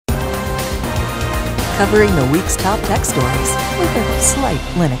covering the week's top tech stories with a slight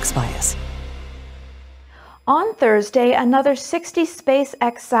Linux bias. On Thursday, another 60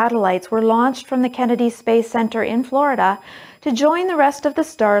 SpaceX satellites were launched from the Kennedy Space Center in Florida to join the rest of the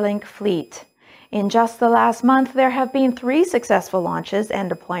Starlink fleet. In just the last month, there have been 3 successful launches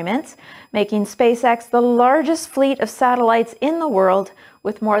and deployments, making SpaceX the largest fleet of satellites in the world,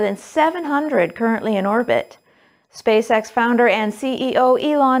 with more than 700 currently in orbit. SpaceX founder and CEO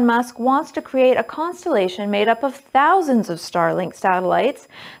Elon Musk wants to create a constellation made up of thousands of Starlink satellites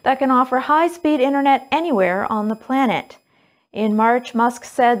that can offer high-speed internet anywhere on the planet. In March, Musk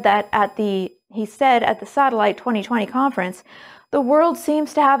said that at the Satellite 2020 conference, "The world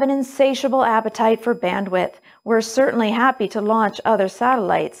seems to have an insatiable appetite for bandwidth. We're certainly happy to launch other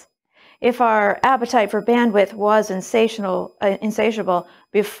satellites." If our appetite for bandwidth was insatiable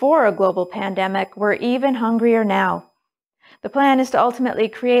before a global pandemic, we're even hungrier now. The plan is to ultimately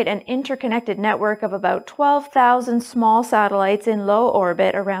create an interconnected network of about 12,000 small satellites in low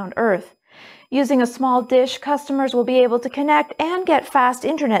orbit around Earth. Using a small dish, customers will be able to connect and get fast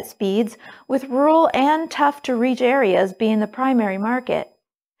internet speeds, with rural and tough-to-reach areas being the primary market.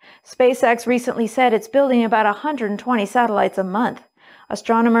 SpaceX recently said it's building about 120 satellites a month.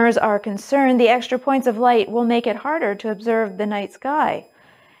 Astronomers are concerned the extra points of light will make it harder to observe the night sky.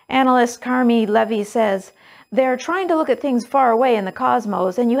 Analyst Carmi Levy says, "They're trying to look at things far away in the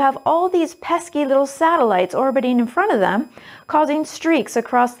cosmos, and you have all these pesky little satellites orbiting in front of them, causing streaks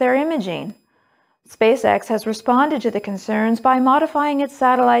across their imaging." SpaceX has responded to the concerns by modifying its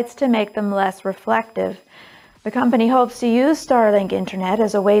satellites to make them less reflective. The company hopes to use Starlink Internet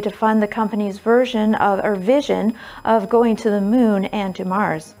as a way to fund the company's vision of going to the moon and to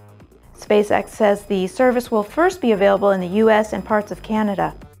Mars. SpaceX says the service will first be available in the US and parts of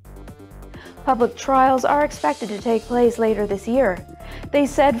Canada. Public trials are expected to take place later this year. They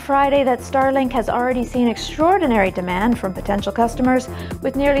said Friday that Starlink has already seen extraordinary demand from potential customers,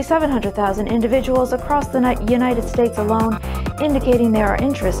 with nearly 700,000 individuals across the United States alone indicating they are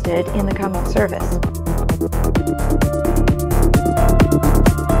interested in the coming service.